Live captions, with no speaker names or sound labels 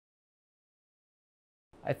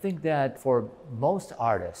I think that for most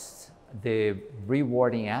artists, the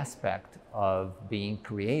rewarding aspect of being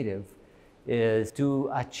creative is to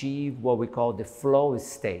achieve what we call the flow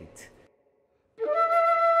state.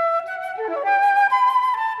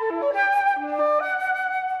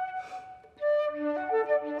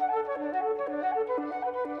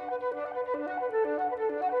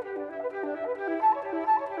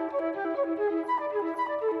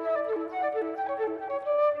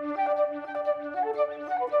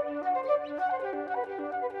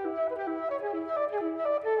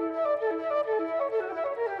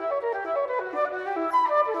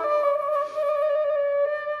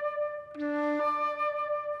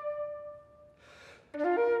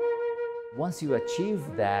 Once you achieve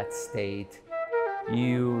that state,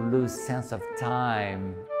 you lose sense of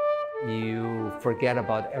time. You forget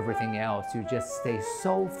about everything else. You just stay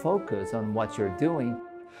so focused on what you're doing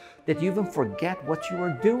that you even forget what you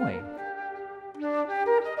are doing.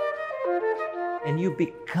 And you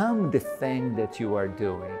become the thing that you are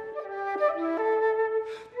doing.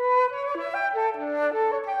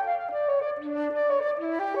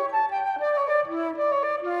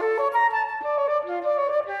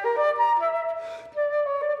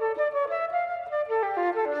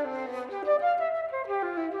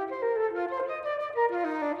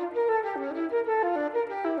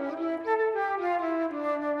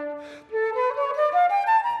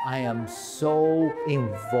 I am so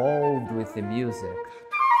involved with the music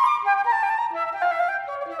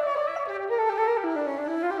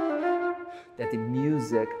that the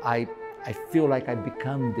music, I feel like I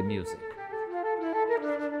become the music.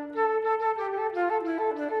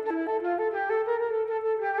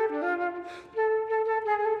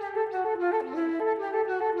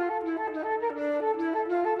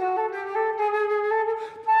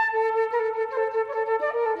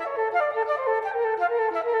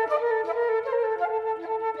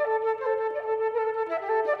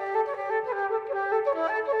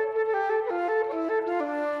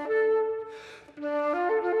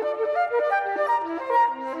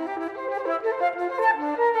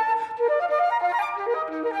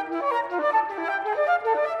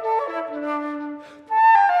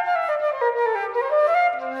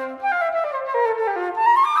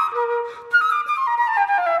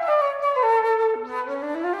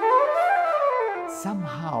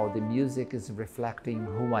 Somehow the music is reflecting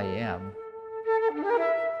who I am.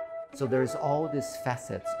 So there's all these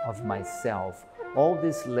facets of myself, all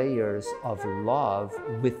these layers of love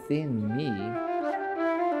within me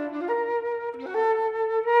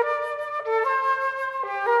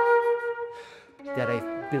that I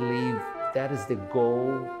believe that is the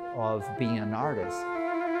goal of being an artist.